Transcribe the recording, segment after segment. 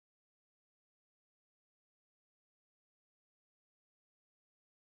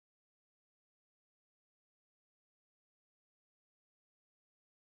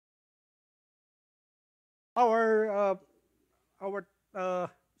Our our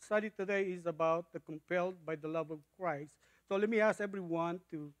study today is about the compelled by the love of Christ. So let me ask everyone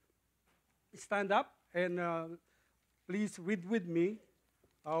to stand up and please read with me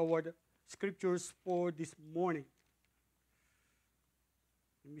our scriptures for this morning.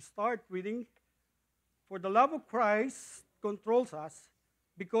 Let me start reading. For the love of Christ controls us,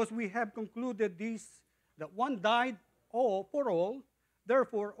 because we have concluded this that one died all for all,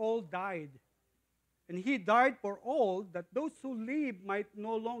 therefore all died. And he died for all, that those who live might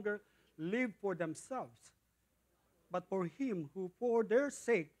no longer live for themselves, but for him who for their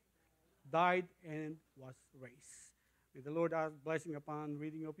sake died and was raised. May the Lord add blessing upon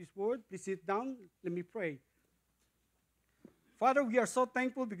reading of his word. Please sit down. Let me pray. Father, we are so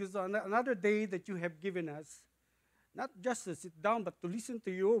thankful because another day that you have given us, not just to sit down, but to listen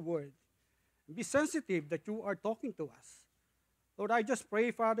to your word. Be sensitive that you are talking to us. Lord, I just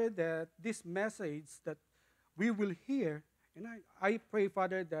pray, Father, that this message that we will hear, and I pray,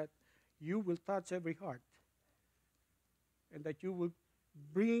 Father, that you will touch every heart and that you will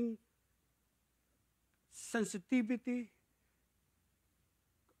bring sensitivity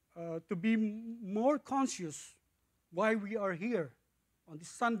to be more conscious why we are here on this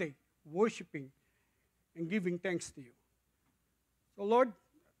Sunday, worshiping and giving thanks to you. So, Lord,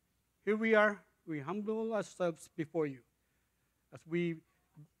 here we are. We humble ourselves before you as we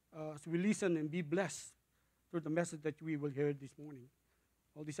listen and be blessed through the message that we will hear this morning.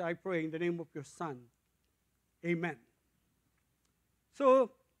 All this I pray in the name of your Son. Amen.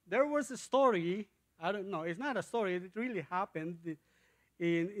 So there was a story. I don't know. It's not a story. It really happened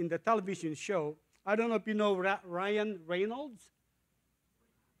in the television show. I don't know if you know Ryan Reynolds,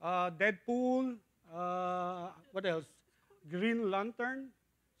 Deadpool, what else? Green Lantern.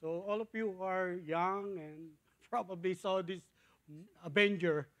 So all of you who are young and probably saw this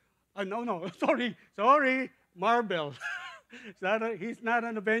Avenger. No, sorry, Marvel. He's not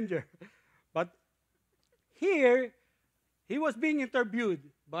an Avenger. But here, he was being interviewed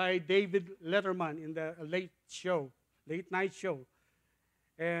by David Letterman in the late night show.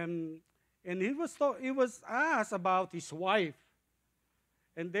 And he was asked about his wife.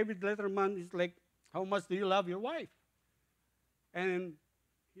 And David Letterman is like, how much do you love your wife? And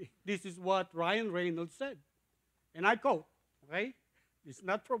this is what Ryan Reynolds said. And I quote, okay? It's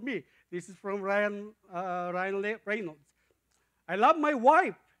not from me. This is from Ryan Reynolds. I love my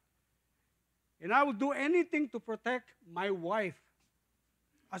wife, and I will do anything to protect my wife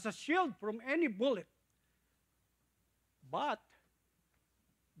as a shield from any bullet. But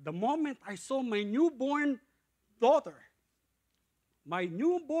the moment I saw my newborn daughter's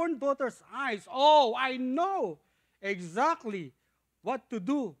eyes, oh, I know exactly what to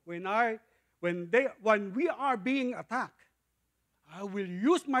do when we are being attacked. I will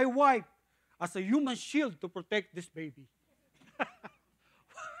use my wife as a human shield to protect this baby.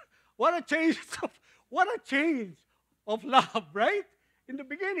 What a change of love, right? In the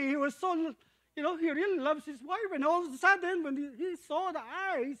beginning, he was so, he really loves his wife, and all of a sudden, when he saw the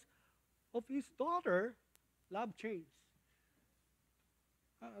eyes of his daughter, love changed.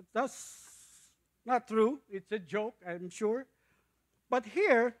 That's not true. It's a joke, I'm sure. But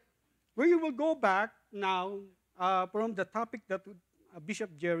here, we will go back now from the topic that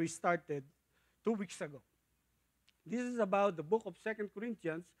Bishop Jerry started 2 weeks ago. This is about the book of 2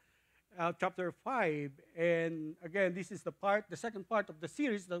 Corinthians, chapter 5. And again, this is the second part of the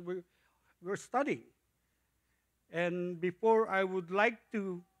series that we're studying. And before I would like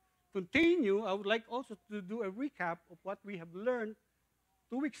to continue, I would like also to do a recap of what we have learned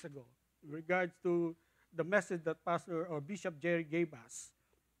 2 weeks ago in regards to the message that Pastor or Bishop Jerry gave us.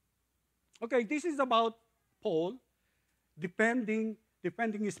 Okay, this is about Paul defending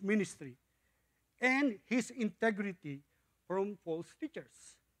his ministry and his integrity from false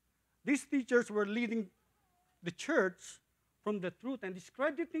teachers. These teachers were leading the church from the truth and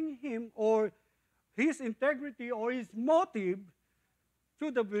discrediting him or his integrity or his motive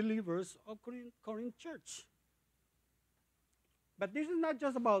to the believers of Corinth church. But this is not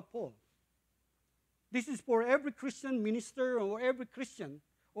just about Paul. This is for every Christian minister or every Christian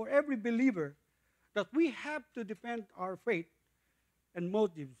or every believer that we have to defend our faith and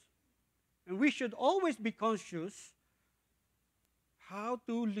motives. And we should always be conscious how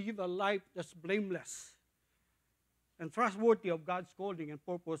to live a life that's blameless and trustworthy of God's calling and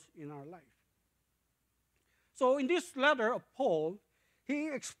purpose in our life. So in this letter of Paul, he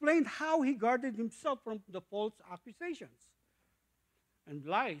explained how he guarded himself from the false accusations and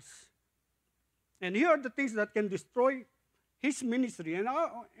lies. And here are the things that can destroy his ministry, and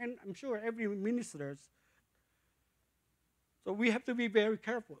I'm sure every minister's. So we have to be very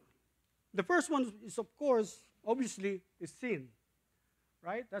careful. The first one is, of course, obviously, is sin,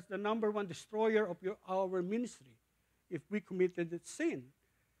 right? That's the number one destroyer of our ministry if we committed sin.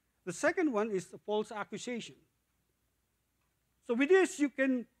 The second one is the false accusation. So with this, you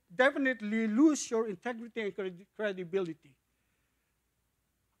can definitely lose your integrity and credibility.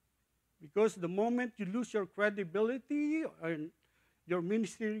 Because the moment you lose your credibility, your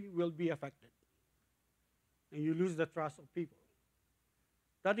ministry will be affected. And you lose the trust of people.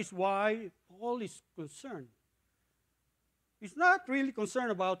 That is why Paul is concerned. He's not really concerned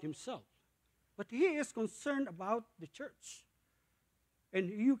about himself, but he is concerned about the church. And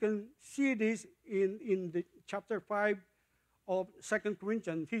you can see this in the chapter 5 of 2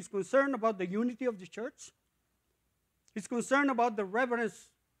 Corinthians. He's concerned about the unity of the church. He's concerned about the reverence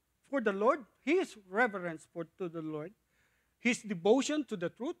for the Lord, his reverence to the Lord, his devotion to the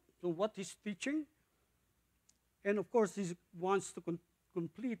truth, to what he's teaching. And of course, he wants to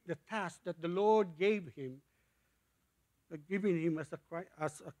complete the task that the Lord gave him, giving him as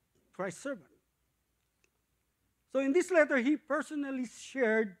a Christ servant. So in this letter, he personally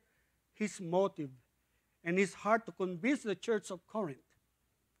shared his motive and his heart to convince the church of Corinth.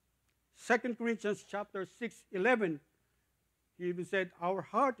 2 Corinthians chapter 6:11, he even said, our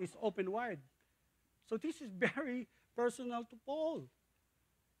heart is open wide. So this is very personal to Paul.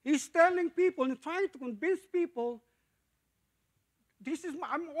 He's telling people and trying to convince people,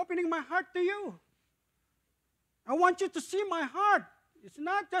 I'm opening my heart to you. I want you to see my heart. It's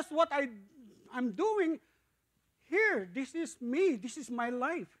not just what I'm doing here. This is me. This is my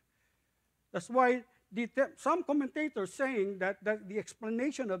life. That's why some commentators saying that the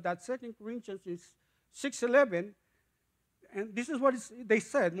explanation of that 2 Corinthians is 6:11, and this is what they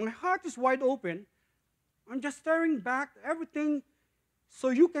said. My heart is wide open. I'm just staring back everything so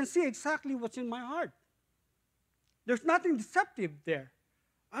you can see exactly what's in my heart. There's nothing deceptive there.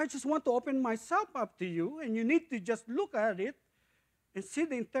 I just want to open myself up to you, and you need to just look at it and see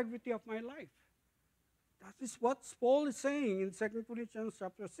the integrity of my life. That is what Paul is saying in 2 Corinthians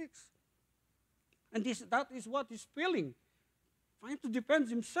chapter 6. And that is what he's feeling. Trying to defend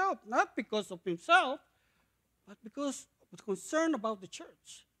himself, not because of himself, but because of concern about the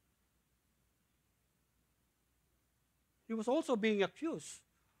church. He was also being accused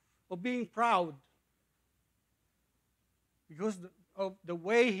of being proud because of the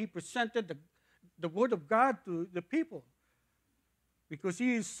way he presented the Word of God to the people. Because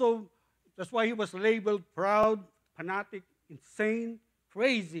he is that's why he was labeled proud, fanatic, insane,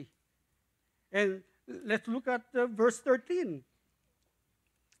 crazy. And let's look at verse 13.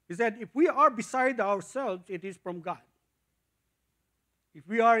 He said, if we are beside ourselves, it is from God. If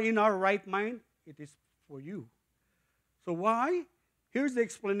we are in our right mind, it is for you. So why? Here's the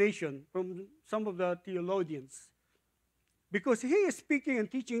explanation from some of the theologians. Because he is speaking and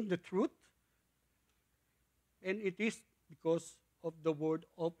teaching the truth, and it is because of the word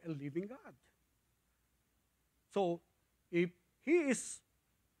of a living God. So if he is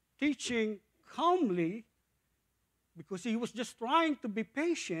teaching calmly, because he was just trying to be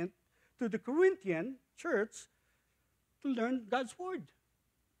patient to the Corinthian church to learn God's word.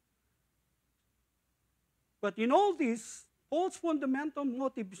 But in all this, Paul's fundamental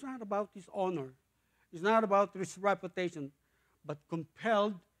motive is not about his honor. It's not about his reputation, but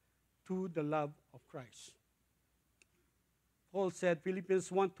compelled to the love of Christ. Paul said, Philippians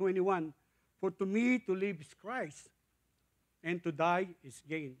 1:21, for to me to live is Christ, and to die is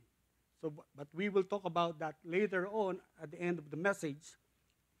gain. So, but we will talk about that later on at the end of the message.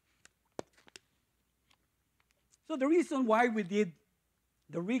 So the reason why we did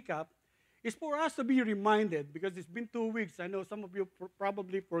the recap is for us to be reminded, because it's been 2 weeks. I know some of you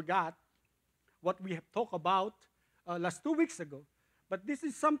probably forgot what we have talked about last 2 weeks ago. But this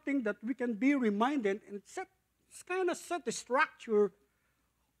is something that we can be reminded and kind of set the structure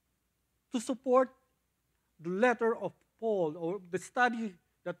to support the letter of Paul, or the study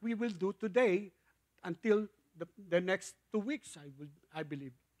that we will do today until the next 2 weeks, I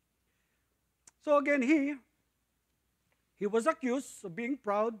believe. So again, he was accused of being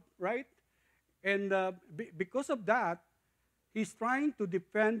proud, right? And because of that, he's trying to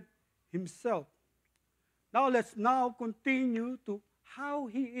defend himself. Now let's continue to how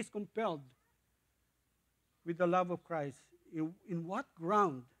he is compelled with the love of Christ. In what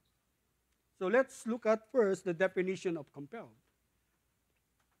ground? So let's look at first the definition of compelled.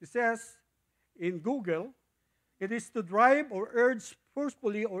 It says in Google, it is to drive or urge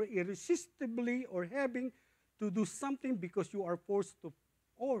forcefully or irresistibly or having to do something because you are forced to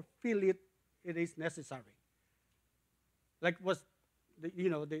or feel it is necessary. Like what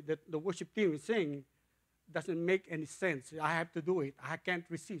the worship team is saying, doesn't make any sense. I have to do it. I can't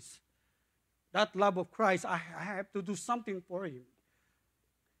resist. that love of Christ, I have to do something for him.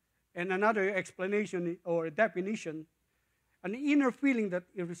 And another explanation or definition, an inner feeling that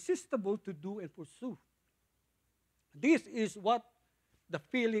irresistible to do and pursue. This is what the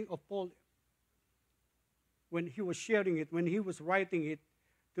feeling of Paul, when he was sharing it, when he was writing it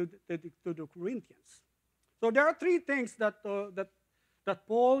to the Corinthians. So there are three things that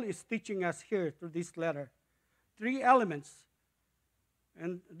Paul is teaching us here through this letter. Three elements.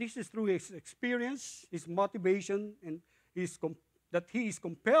 And this is through his experience, his motivation, and that he is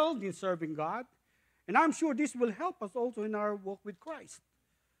compelled in serving God. And I'm sure this will help us also in our walk with Christ.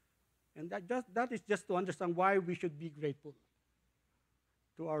 And that is just to understand why we should be grateful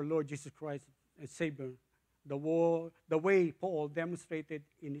to our Lord Jesus Christ and Savior, the way Paul demonstrated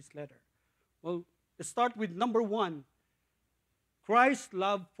in his letter. Well, let's start with number one, Christ's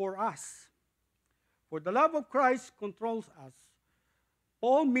love for us. For the love of Christ controls us.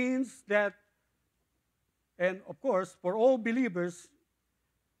 Paul means that, and of course, for all believers,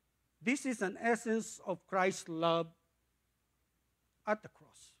 this is an essence of Christ's love at the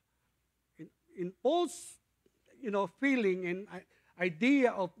cross. In Paul's, feeling and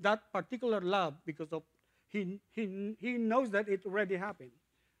idea of that particular love, because of he knows that it already happened.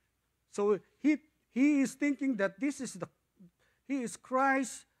 So he is thinking that he is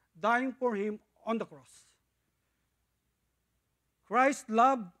Christ dying for him on the cross. Christ's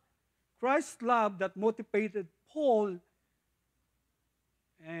love that motivated Paul,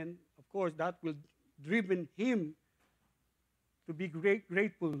 and of course that will driven him to be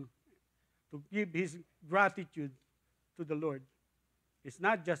grateful, to give his gratitude to the Lord. It's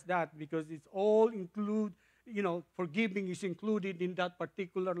not just that, because it's all include, forgiving is included in that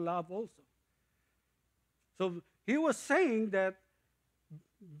particular love also. So he was saying that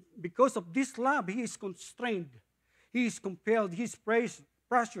because of this love, he is constrained, he is compelled, he is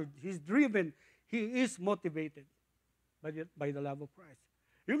pressured, he is driven, he is motivated by the love of Christ.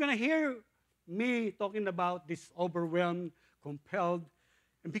 You're going to hear me talking about this overwhelmed, compelled,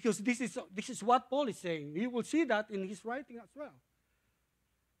 and because this is what Paul is saying. You will see that in his writing as well.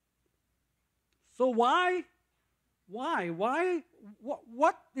 So why?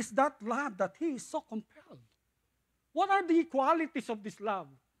 What is that love that he is so compelled? What are the qualities of this love?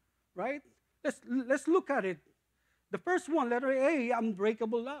 Right? Let's look at it. The first one, letter A,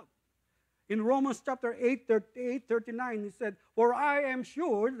 unbreakable love. In Romans chapter 8:39, it said, "For I am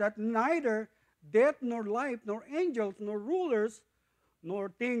sure that neither death nor life, nor angels, nor rulers, nor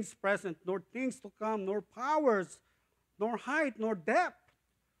things present, nor things to come, nor powers, nor height, nor depth,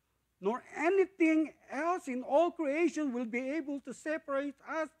 nor anything else in all creation will be able to separate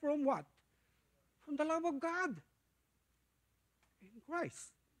us from what? From the love of God in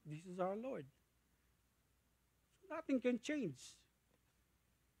Christ." This is our Lord. Nothing can change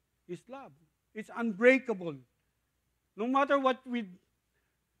His love. It's unbreakable. No matter what we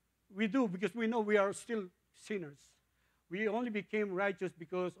do, because we know we are still sinners. We only became righteous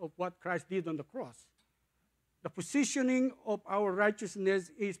because of what Christ did on the cross. The positioning of our righteousness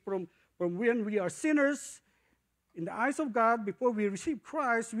is from when we are sinners in the eyes of God. Before we receive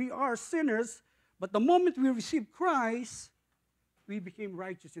Christ, we are sinners. But the moment we receive Christ, we became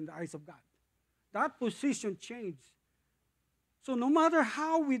righteous in the eyes of God. That position changed. So no matter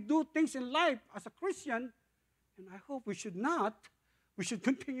how we do things in life as a Christian, and I hope we should not, we should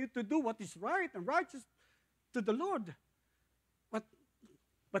continue to do what is right and righteous to the Lord.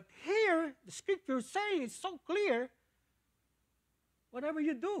 But here, the scripture is saying, it's so clear, whatever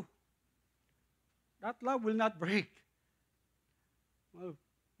you do, that love will not break. Well,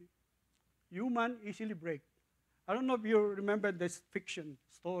 human easily break. I don't know if you remember this fiction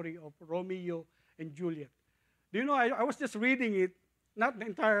story of Romeo and Juliet. Do you know, I was just reading it, not the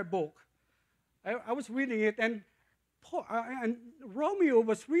entire book. I was reading it, and Romeo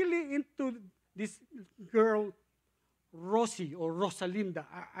was really into this girl, Rosie or Rosalinda.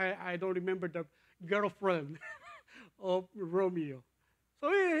 I don't remember the girlfriend of Romeo. So,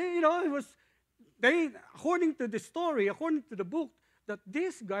 it was, according to the story, according to the book, that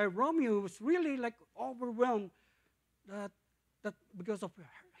this guy, Romeo, was really like overwhelmed that because of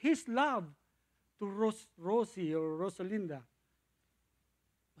his love to Rosie or Rosalinda.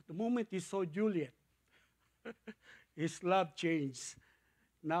 But the moment he saw Juliet, his love changed.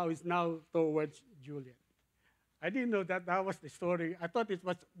 Now it's towards Juliet. I didn't know that was the story. I thought it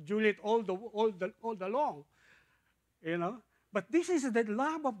was Juliet all along, But this is the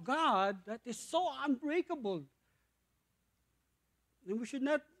love of God that is so unbreakable. And we should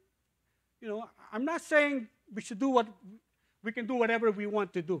not, I'm not saying we should we can do whatever we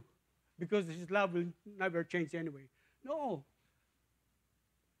want to do, because His love will never change anyway. No.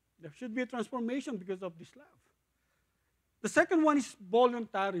 There should be a transformation because of this love. The second one is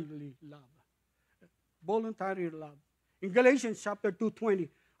voluntarily love. Voluntary love. In Galatians chapter 2:20,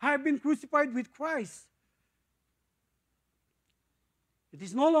 I have been crucified with Christ. It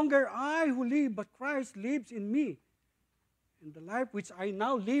is no longer I who live, but Christ lives in me. And the life which I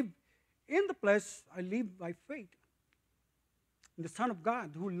now live in the flesh, I live by faith in the Son of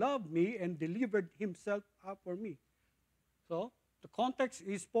God, who loved me and delivered himself up for me. So, the context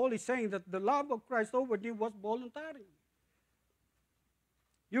is Paul is saying that the love of Christ over him was voluntary.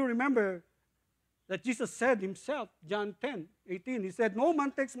 You remember that Jesus said himself, John 10:18, he said, no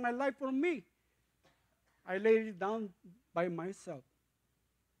man takes my life from me. I laid it down by myself.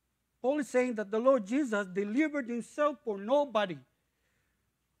 Paul is saying that the Lord Jesus delivered himself for nobody.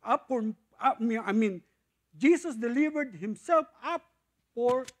 Jesus delivered himself up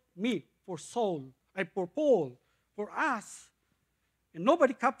for me, for Saul, for Paul, for us. And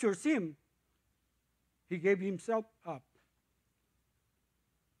nobody captures him. He gave himself up.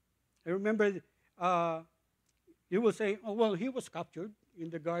 I remember you will say, oh, well, he was captured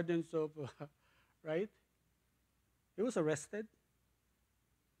in the gardens of, right? He was arrested.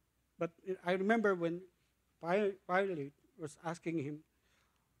 But I remember when Pilate was asking him,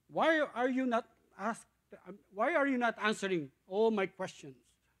 why are you not answering all my questions?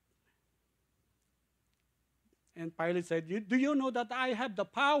 And Pilate said, do you know that I have the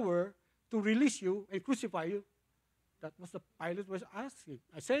power to release you and crucify you? That was the Pilate was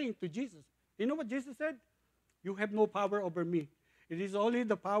saying to Jesus. You know what Jesus said? You have no power over me. It is only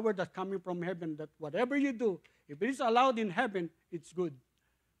the power that's coming from heaven, that whatever you do, if it is allowed in heaven, it's good.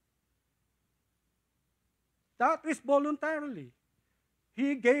 That is voluntarily.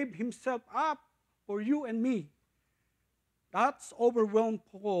 He gave himself up for you and me. That's overwhelmed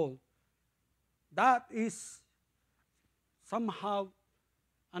Paul. That is somehow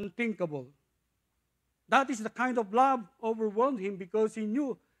unthinkable. That is the kind of love overwhelmed him because he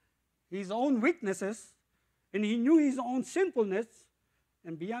knew his own weaknesses and he knew his own sinfulness.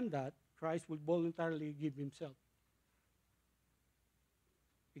 And beyond that, Christ would voluntarily give himself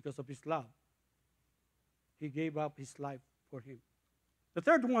because of his love. He gave up his life for him. The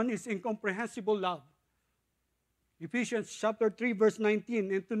third one is incomprehensible love. Ephesians chapter 3, verse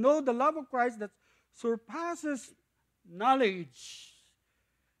 19. And to know the love of Christ that surpasses knowledge,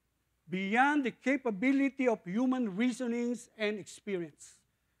 beyond the capability of human reasonings and experience.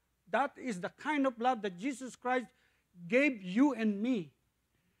 That is the kind of love that Jesus Christ gave you and me.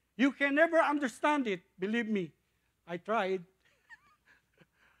 You can never understand it, believe me. I tried.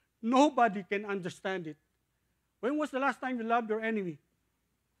 Nobody can understand it. When was the last time you loved your enemy?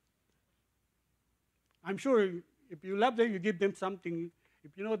 I'm sure if you love them, you give them something.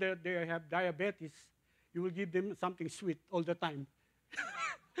 If you know that they have diabetes, you will give them something sweet all the time.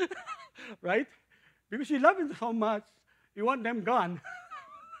 Right? Because you love them so much, you want them gone.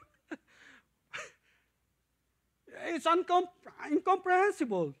 It's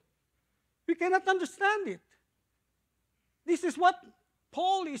incomprehensible. We cannot understand it. This is what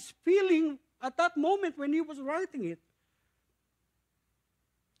Paul is feeling at that moment when he was writing it.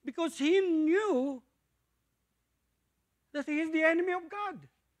 Because he knew that he is the enemy of God.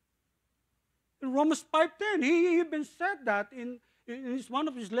 In Romans 5:10, he even said that in one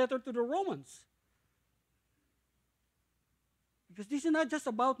of his letters to the Romans. Because this is not just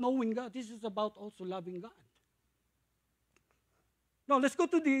about knowing God, this is about also loving God. Now, let's go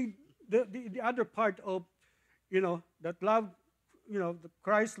to the other part of, that love, that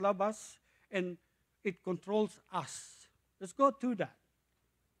Christ loves us and it controls us. Let's go to that.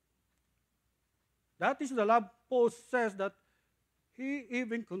 That is the love Paul says that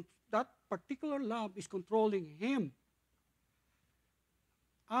that particular love is controlling him.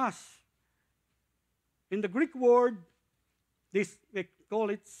 Us. In the Greek word, they call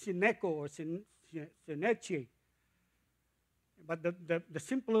it syneko or syneche. But the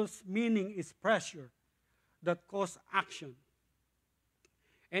simplest meaning is pressure that causes action.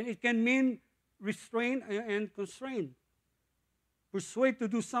 And it can mean restrain and constrain. Persuade to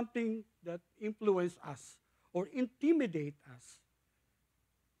do something that influences us or intimidate us.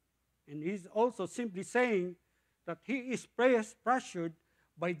 And he's also simply saying that he is pressured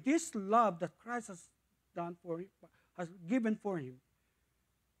by this love that Christ has done for him, has given for him.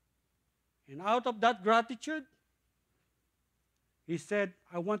 And out of that gratitude, he said,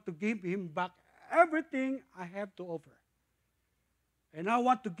 I want to give him back everything I have to offer. And I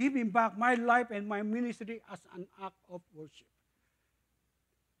want to give him back my life and my ministry as an act of worship.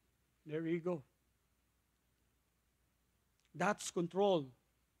 There you go. That's control.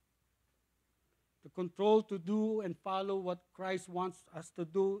 The control to do and follow what Christ wants us to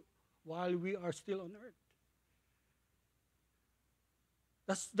do while we are still on earth.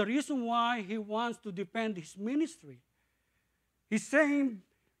 That's the reason why he wants to defend his ministry. He's saying,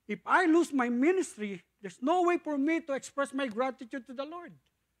 if I lose my ministry, there's no way for me to express my gratitude to the Lord.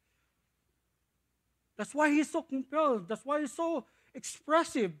 That's why he's so compelled. That's why he's so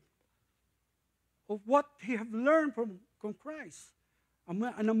expressive of what he have learned from Christ.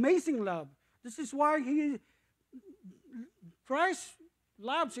 An amazing love. This is why Christ's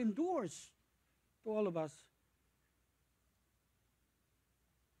love endures to all of us.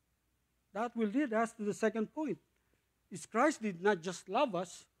 That will lead us to the second point. Is Christ did not just love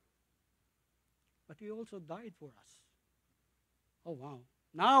us, but he also died for us. Oh, wow.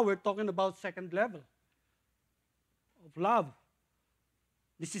 Now we're talking about second level of love.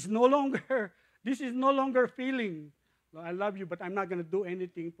 This is no longer feeling, well, I love you, but I'm not going to do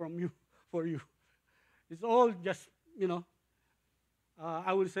anything for you. It's all just,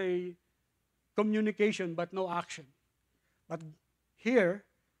 I would say communication, but no action. But here,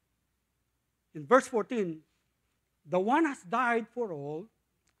 in verse 14, the one has died for all,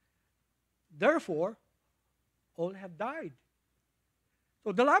 therefore, all have died.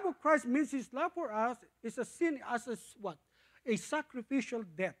 So the love of Christ means his love for us is a sin as what? A sacrificial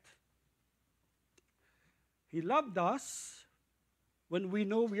death. He loved us when we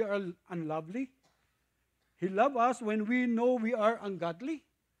know we are unlovely. He loved us when we know we are ungodly,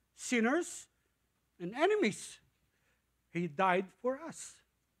 sinners, and enemies. He died for us.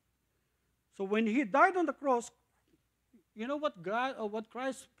 So when he died on the cross, you know what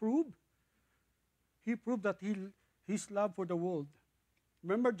Christ proved? He proved that his love for the world.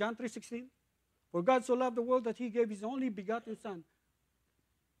 Remember John 3:16? For God so loved the world that he gave his only begotten Son.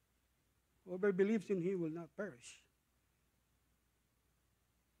 Whoever believes in him will not perish.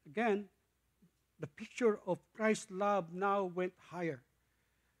 Again, the picture of Christ's love now went higher.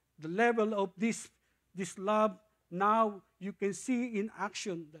 The level of this love now you can see in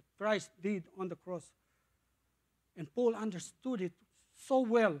action that Christ did on the cross. And Paul understood it so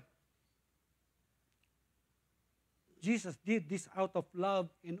well. Jesus did this out of love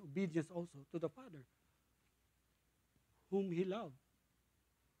and obedience also to the Father, whom he loved.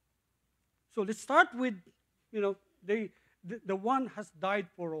 So let's start with, the one has died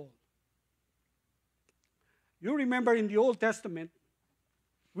for all. You remember in the Old Testament,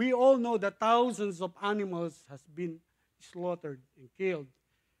 we all know that thousands of animals has been slaughtered and killed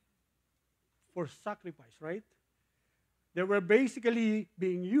for sacrifice, right? They were basically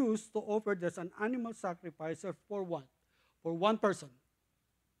being used to offer as an animal sacrifice for what? For one person.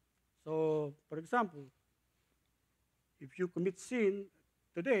 So, for example, if you commit sin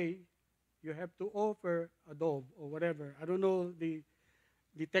today, you have to offer a dove or whatever. I don't know the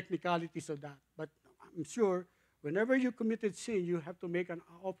technicalities of that, but I'm sure whenever you committed sin, you have to make an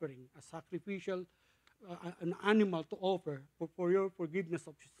offering, a sacrificial, an animal to offer for your forgiveness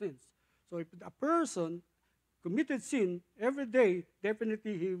of your sins. So if a person committed sin every day,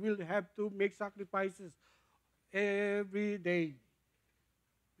 definitely he will have to make sacrifices every day.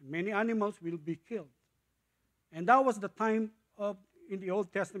 Many animals will be killed. And that was the time in the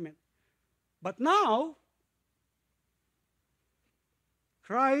Old Testament. But now,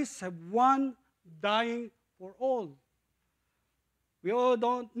 Christ have one dying for all. We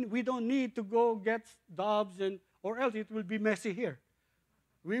don't need to go get doves or else it will be messy here.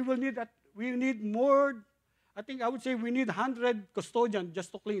 We need more. I think I would say we need 100 custodians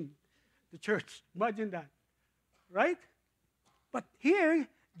just to clean the church. Imagine that. Right? But here,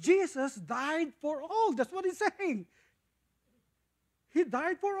 Jesus died for all. That's what he's saying. He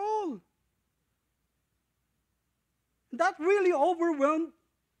died for all. That really overwhelmed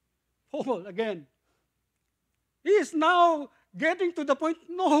Paul again. He is now getting to the point,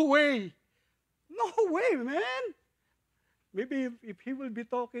 no way. No way, man. Maybe if he will be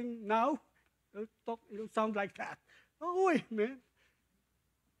talking now, it'll sound like that. No way, man.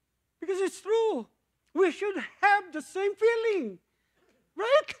 Because it's true. We should have the same feeling.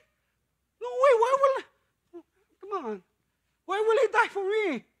 Right? No way. Come on. Why will he die for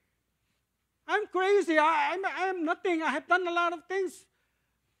me? I'm crazy. I'm nothing. I have done a lot of things.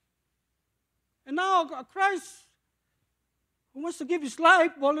 And now Christ, who wants to give his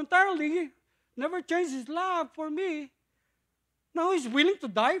life voluntarily, never changed his love for me. Now he's willing to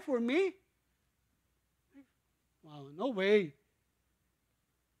die for me. Wow, no way.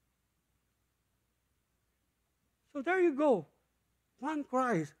 So there you go. One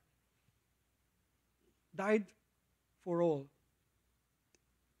Christ died for all.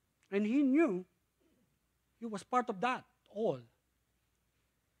 And he knew he was part of that, all.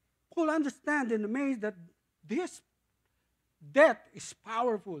 Paul understands and amazed that this death is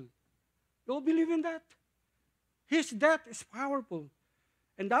powerful. You all believe in that? His death is powerful.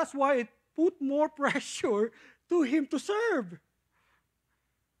 And that's why it put more pressure to him to serve.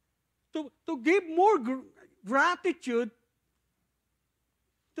 To give more gratitude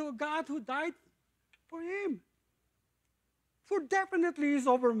to a God who died for him. For definitely he's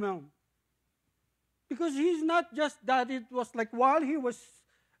overwhelmed. Because he's not just that it was like while he was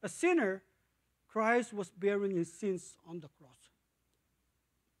a sinner, Christ was bearing his sins on the cross.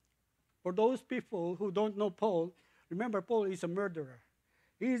 For those people who don't know Paul, remember Paul is a murderer.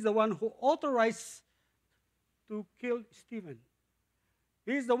 He is the one who authorized to kill Stephen.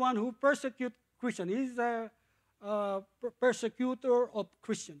 He is the one who persecutes Christians. He is a persecutor of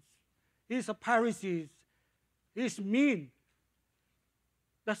Christians. He is a Pharisee. He is mean.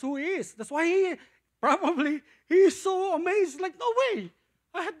 That's who he is. That's why he is so amazed. Like, no way.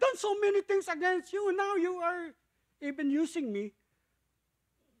 I have done so many things against you, and now you are even using me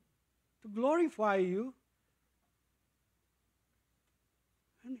to glorify you.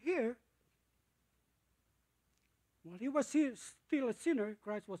 And here, while he was still a sinner,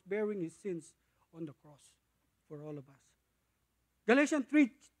 Christ was bearing his sins on the cross for all of us. Galatians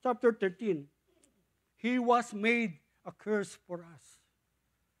 3, chapter 13. He was made a curse for us.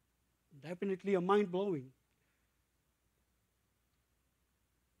 Definitely a mind-blowing.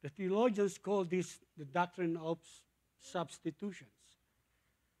 The theologians call this the doctrine of substitutions.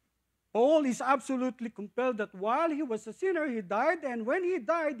 Paul is absolutely compelled that while he was a sinner, he died, and when he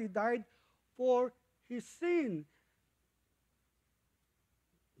died for his sin.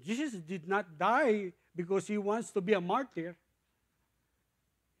 Jesus did not die because he wants to be a martyr.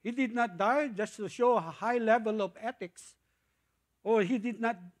 He did not die just to show a high level of ethics. Or he did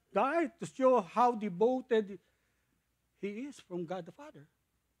not die to show how devoted he is from God the Father.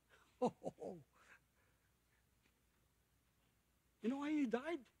 You know why he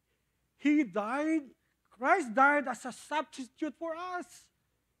died? He died, Christ died as a substitute for us.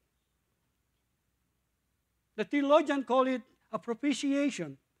 The theologians call it a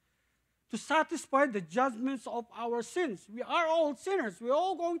propitiation, to satisfy the judgments of our sins. We are all sinners. We're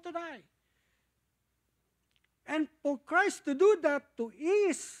all going to die. And for Christ to do that, to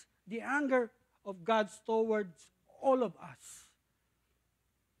ease the anger of God towards all of us.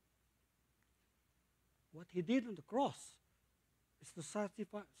 What he did on the cross is to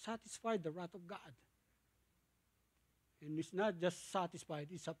satisfy the wrath of God. And it's not just satisfied,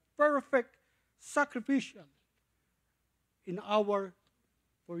 it's a perfect sacrificial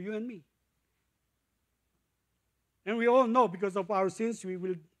for you and me. And we all know because of our sins we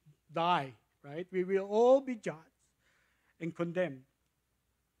will die, right? We will all be judged and condemned.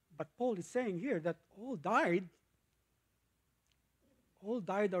 But Paul is saying here that all died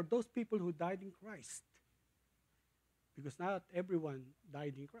are those people who died in Christ. Because not everyone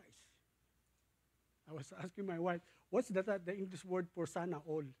died in Christ. I was asking my wife, what's the English word for sana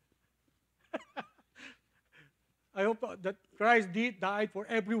all? I hope that Christ did die for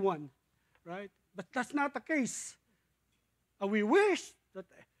everyone, right? But that's not the case. And we wish that,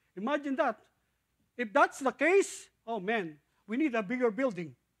 imagine that. If that's the case, oh man, we need a bigger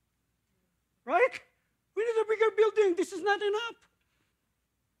building. Right? We need a bigger building. This is not enough.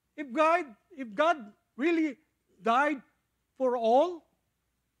 If God really died for all,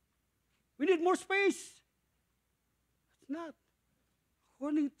 we need more space. It's not.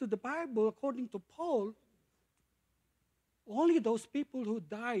 According to the Bible, according to Paul, only those people who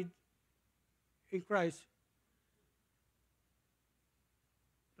died in Christ.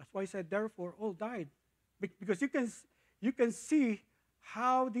 That's why I said, therefore, all died. Because you can see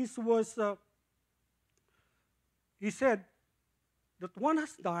how this was, he said, that one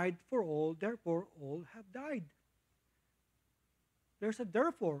has died for all, therefore all have died. There's a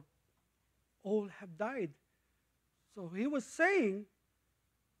therefore, all have died. So he was saying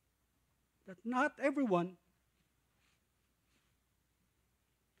that not everyone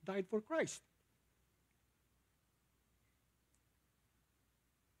died for Christ.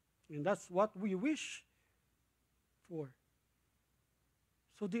 And that's what we wish for.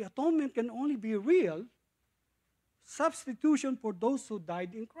 So the atonement can only be real substitution for those who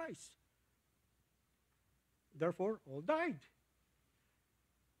died in Christ. Therefore, all died.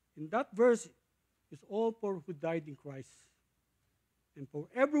 In that verse, it's all for who died in Christ. And for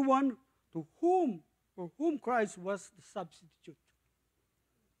everyone for whom Christ was the substitute.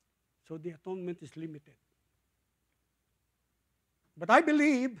 So the atonement is limited. But I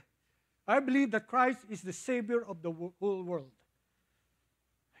believe that Christ is the Savior of the whole world.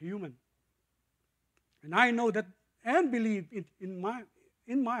 Human. And I know that and believe in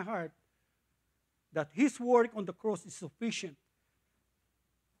my heart that his work on the cross is sufficient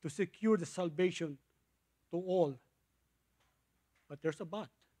to secure the salvation to all. But there's a but.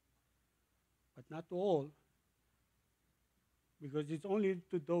 But not to all. Because it's only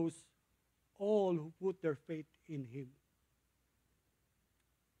to those all who put their faith in him.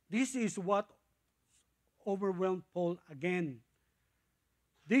 This is what overwhelmed Paul again.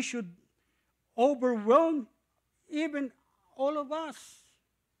 This should overwhelm even all of us.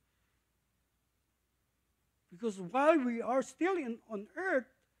 Because while we are still on earth,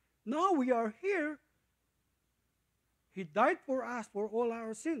 now we are here, he died for us for all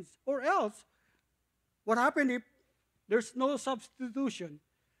our sins. Or else, what happened if there's no substitution?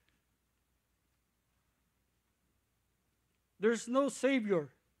 There's no Savior.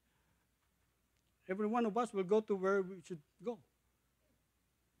 Every one of us will go to where we should go.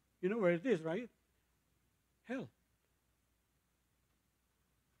 You know where it is, right? Hell.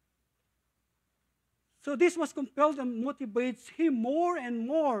 So this was compelled and motivates him more and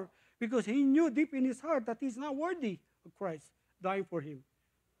more because he knew deep in his heart that he's not worthy of Christ dying for him.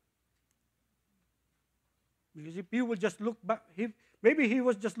 Because if he would just look back, maybe he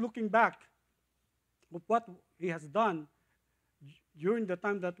was just looking back of what he has done during the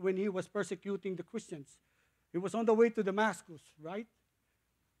time that when he was persecuting the Christians. He was on the way to Damascus, right?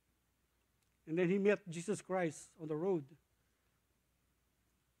 And then he met Jesus Christ on the road.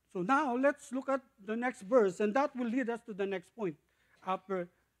 So now let's look at the next verse, and that will lead us to the next point after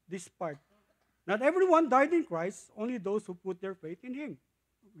this part. Not everyone died in Christ, only those who put their faith in him.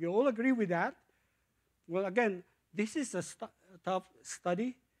 We all agree with that. Well, again, this is a tough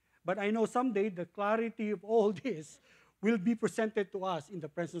study, but I know someday the clarity of all this will be presented to us in the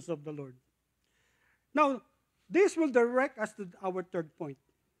presence of the Lord. Now, this will direct us to our third point,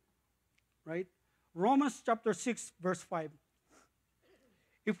 right? Romans chapter 6, verse 5.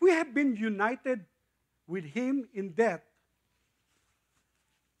 If we have been united with him in death,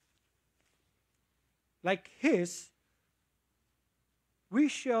 like his, we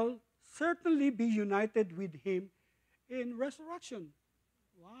shall certainly be united with him in resurrection.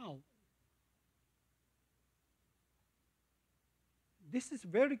 Wow. This is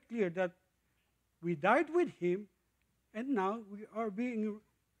very clear that we died with him, and now we are being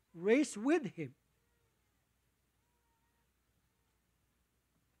raised with him.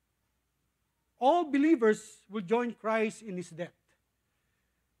 All believers will join Christ in his death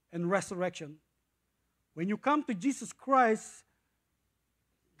and resurrection. When you come to Jesus Christ,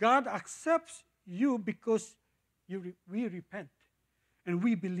 God accepts you because we repent and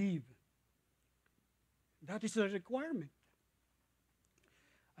we believe. That is a requirement.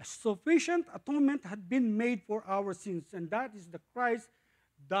 A sufficient atonement had been made for our sins, and that is that Christ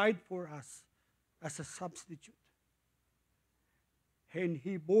died for us as a substitute. And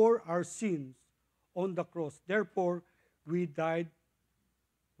he bore our sins on the cross. Therefore, we died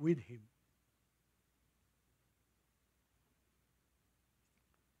with him.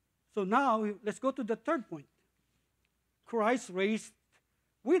 So now, let's go to the third point. Christ raised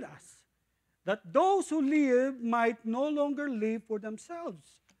with us, that those who live might no longer live for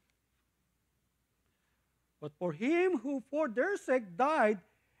themselves, but for him who for their sake died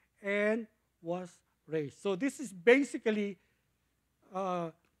and was raised. So this is basically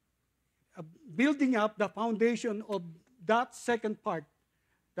building up the foundation of that second part,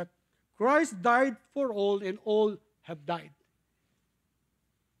 that Christ died for all and all have died.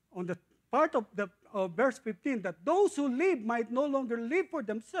 On the part of verse 15, that those who live might no longer live for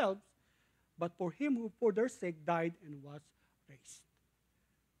themselves, but for him who for their sake died and was raised.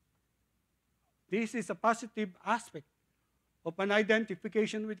 This is a positive aspect of an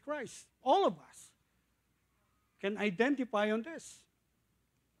identification with Christ. All of us can identify on this.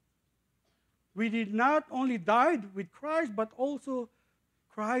 We did not only die with Christ, but also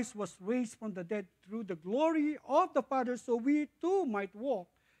Christ was raised from the dead through the glory of the Father, so we too might walk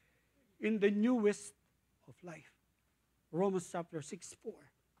in the newest of life. Romans chapter 6:4.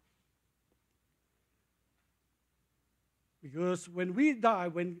 Because when we die,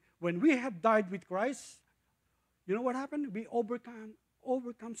 when we have died with Christ, you know what happened? We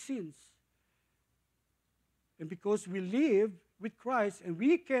overcome sins. And because we live with Christ, and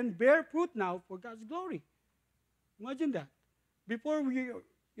we can bear fruit now for God's glory. Imagine that. Before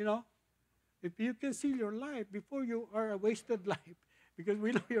if you can see your life, before you are a wasted life, because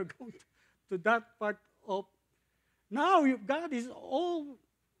we know you're going to that part of, now God is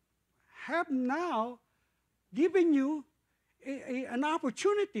have now given you an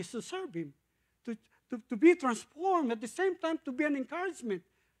opportunity to serve him, to be transformed, at the same time to be an encouragement,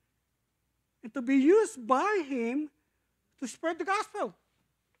 and to be used by him to spread the gospel,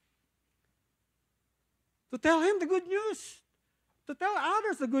 to tell him the good news, to tell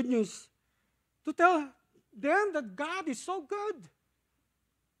others the good news, to tell them that God is so good.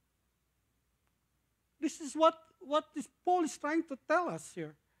 This is what this Paul is trying to tell us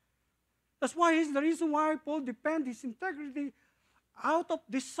here. That's why it's the reason why Paul depends his integrity out of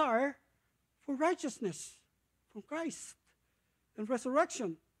desire for righteousness from Christ and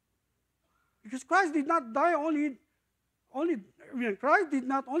resurrection. Because Christ did not die Christ did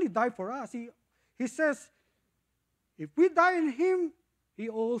not only die for us. He says, if we die in him, he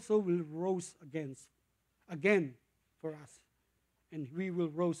also will rise again for us. And we will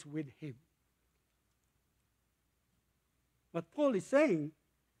rise with him. But Paul is saying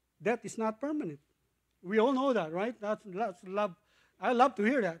death is not permanent. We all know that, right? That's love. I love to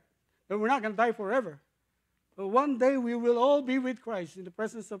hear that. But we're not going to die forever. But one day we will all be with Christ, in the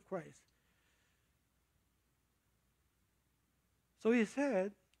presence of Christ. So he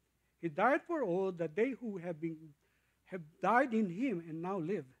said, he died for all that they who have died in him and now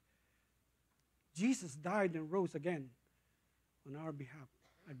live. Jesus died and rose again on our behalf.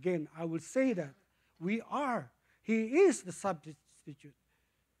 Again, I will say that he is the substitute.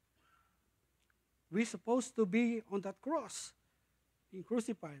 We're supposed to be on that cross, being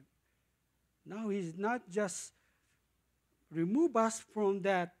crucified. Now he's not just remove us from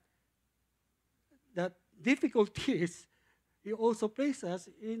that difficulties. He also places us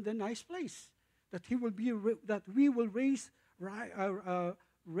in the nice place that we will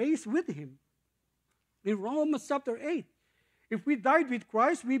raise with him. In Romans chapter 8, if we died with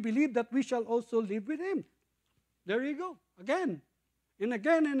Christ, we believe that we shall also live with him. There you go. Again and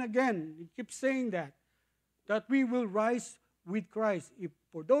again and again. He keeps saying that we will rise with Christ. If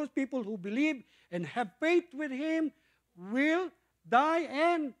for those people who believe and have faith with him, will die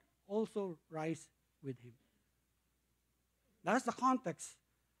and also rise with him. That's the context.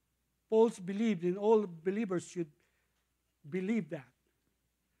 Paul's believed, and all believers should believe that.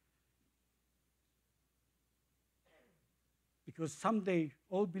 Because someday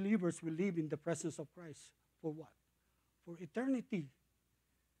all believers will live in the presence of Christ. For what? For eternity.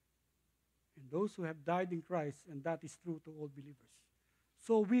 And those who have died in Christ, and that is true to all believers.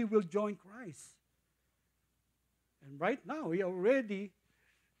 So we will join Christ. And right now, we are already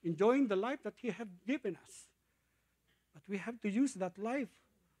enjoying the life that he has given us. But we have to use that life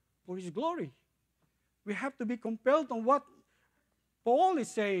for his glory. We have to be compelled on what Paul is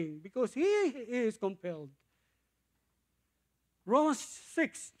saying, because he is compelled. Romans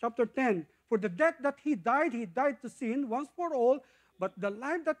 6, chapter 10. For the death that he died to sin once for all, but the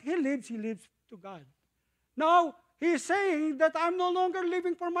life that he lives to God. Now, he is saying that I'm no longer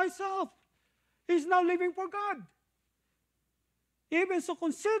living for myself. He's now living for God. Even so,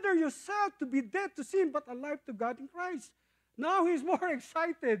 consider yourself to be dead to sin, but alive to God in Christ. Now he's more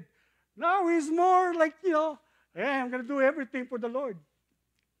excited. Now he's more like, hey, I'm going to do everything for the Lord.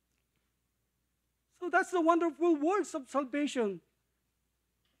 So that's the wonderful words of salvation.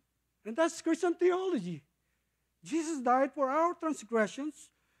 And that's Christian theology. Jesus died for our transgressions,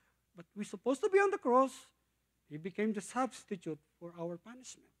 but we're supposed to be on the cross. He became the substitute for our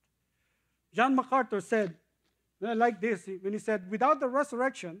punishment. John MacArthur said, like this, when he said, without the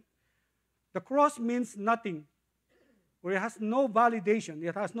resurrection, the cross means nothing. Or it has no validation.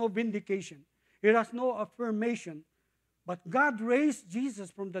 It has no vindication. It has no affirmation. But God raised Jesus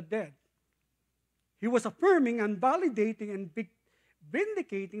from the dead. He was affirming and validating and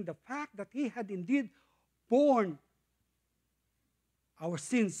vindicating the fact that he had indeed borne our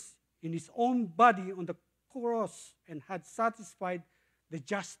sins in his own body on the cross and had satisfied the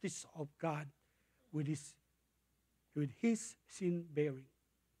justice of God with his sin bearing.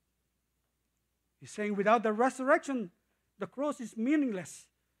 He's saying without the resurrection, the cross is meaningless.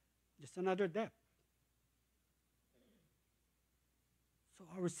 Just another death. So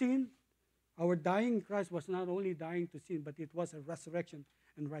our sin, our dying in Christ was not only dying to sin, but it was a resurrection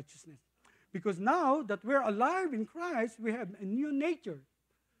and righteousness. Because now that we're alive in Christ, we have a new nature,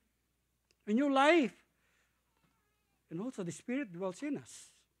 a new life. And also the Spirit dwells in us.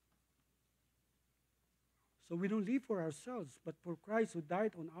 So we don't live for ourselves, but for Christ who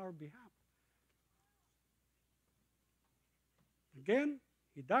died on our behalf. Again,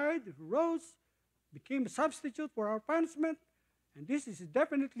 he died, he rose, became a substitute for our punishment, and this is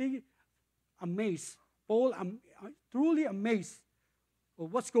definitely amazed. Paul truly amazed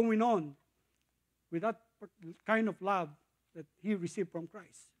of what's going on with that kind of love that he received from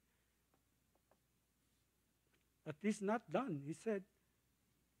Christ. But this is not done. He said,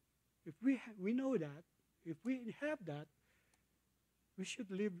 if we know that, if we have that, we should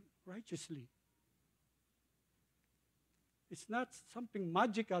live righteously. It's not something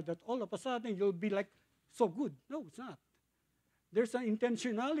magical that all of a sudden you'll be like so good. No, it's not. There's an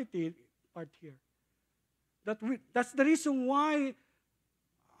intentionality part here. That's the reason why,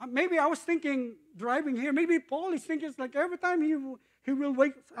 maybe I was thinking, driving here, maybe Paul is thinking, it's like every time he will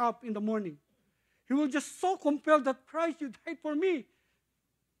wake up in the morning, he will just so compelled that Christ, you died for me.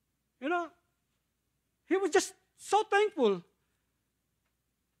 You know, he was just so thankful.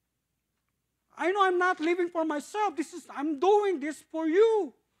 I know I'm not living for myself. I'm doing this for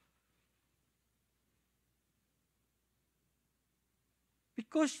you.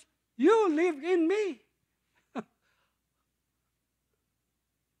 Because you live in me.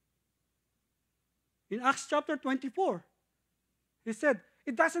 In Acts chapter 24, he said,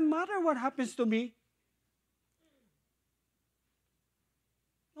 it doesn't matter what happens to me.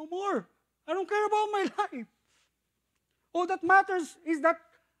 No more. I don't care about my life. All that matters is that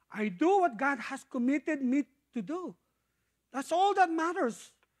I do what God has committed me to do. That's all that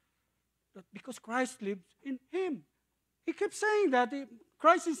matters. That because Christ lives in him. He keeps saying that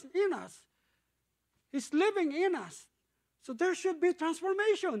Christ is in us. He's living in us. So there should be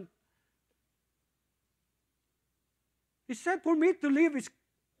transformation. He said, for me to live is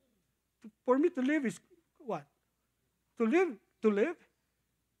what? To live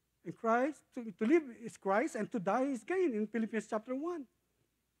in Christ, to live is Christ, and to die is gain in Philippians chapter 1.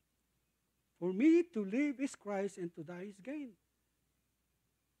 For me to live is Christ, and to die is gain.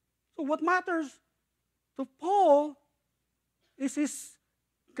 So what matters to Paul is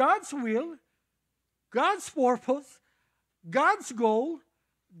God's will, God's purpose, God's goal,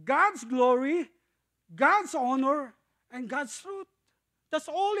 God's glory, God's honor, and God's truth. That's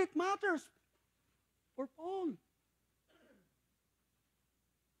all it matters for Paul.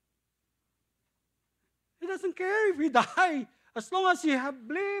 He doesn't care if he die, as long as he have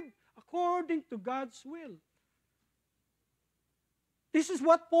lived according to God's will. This is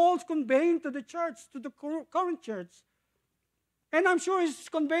what Paul's conveying to the church, to the current church. And I'm sure he's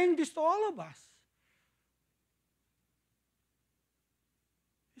conveying this to all of us.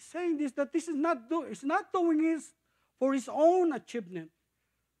 He's saying this, that this is he's not doing this for his own achievement,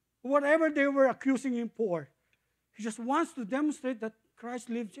 whatever they were accusing him for. He just wants to demonstrate that Christ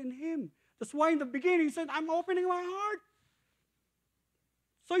lives in him. That's why in the beginning he said, I'm opening my heart.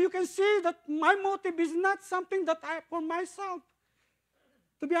 So you can see that my motive is not something that for myself.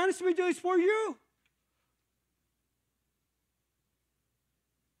 To be honest with you, it's for you.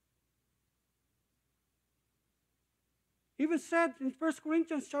 Even said in 1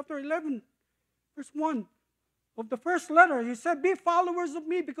 Corinthians chapter 11, verse 1, of the first letter, he said, be followers of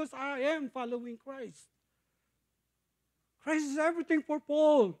me because I am following Christ. Christ is everything for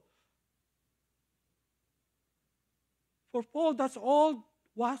Paul. For Paul, that's all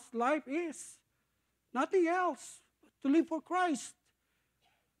what life is. Nothing else. To live for Christ.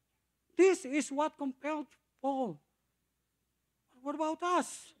 This is what compelled Paul. What about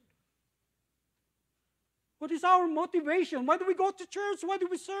us? What is our motivation? Why do we go to church? Why do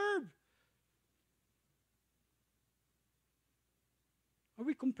we serve? Are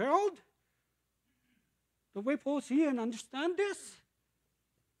we compelled? The way Paul sees and understands this?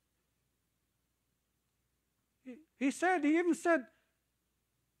 He even said,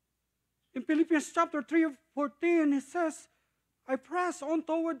 in Philippians chapter 3:14, he says, I press on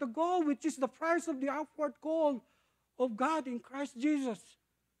toward the goal, which is the prize of the upward call of God in Christ Jesus.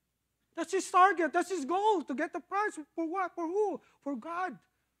 That's his target. That's his goal, to get the prize. For what? For who? For God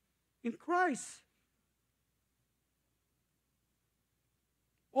in Christ.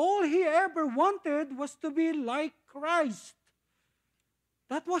 All he ever wanted was to be like Christ.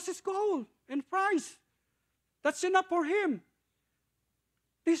 That was his goal and prize. That's enough for him.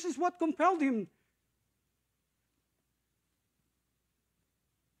 This is what compelled him.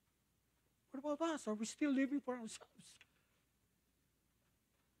 What about us? Are we still living for ourselves?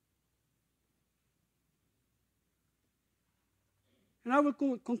 And I will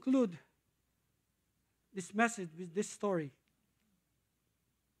conclude this message with this story.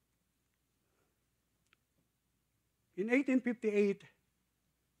 In 1858,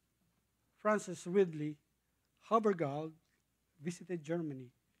 Frances Ridley Havergal visited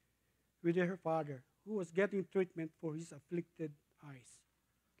Germany with her father, who was getting treatment for his afflicted eyes.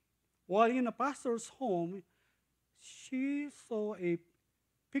 While in a pastor's home, she saw a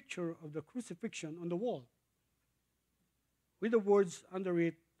picture of the crucifixion on the wall with the words under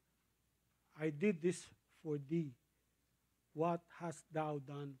it, I did this for thee. What hast thou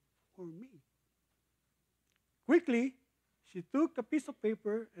done for me? Quickly, she took a piece of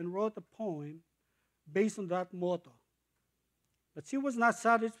paper and wrote a poem based on that motto. But she was not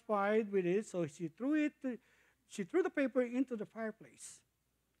satisfied with it, so she threw the paper into the fireplace.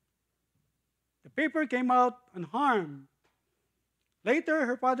 The paper came out unharmed, Later,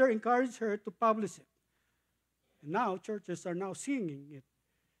 her father encouraged her to publish it. And now, churches are now singing it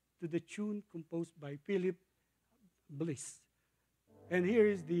to the tune composed by Philip Bliss. And here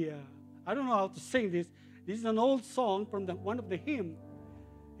is I don't know how to sing this. This is an old song from one of the hymn.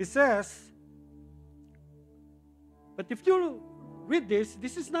 It says, but if you read this,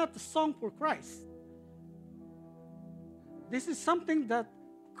 this is not a song for Christ. This is something that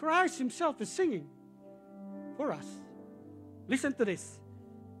Christ himself is singing for us. Listen to this.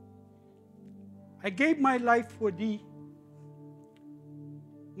 I gave my life for thee.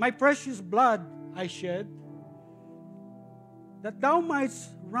 My precious blood I shed, that thou mightst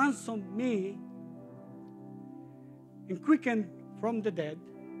ransom me and quicken from the dead.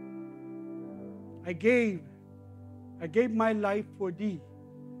 I gave my life for thee.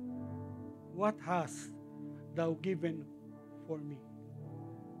 What hast thou given for me?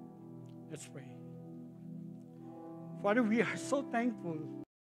 Let's pray. Father, we are so thankful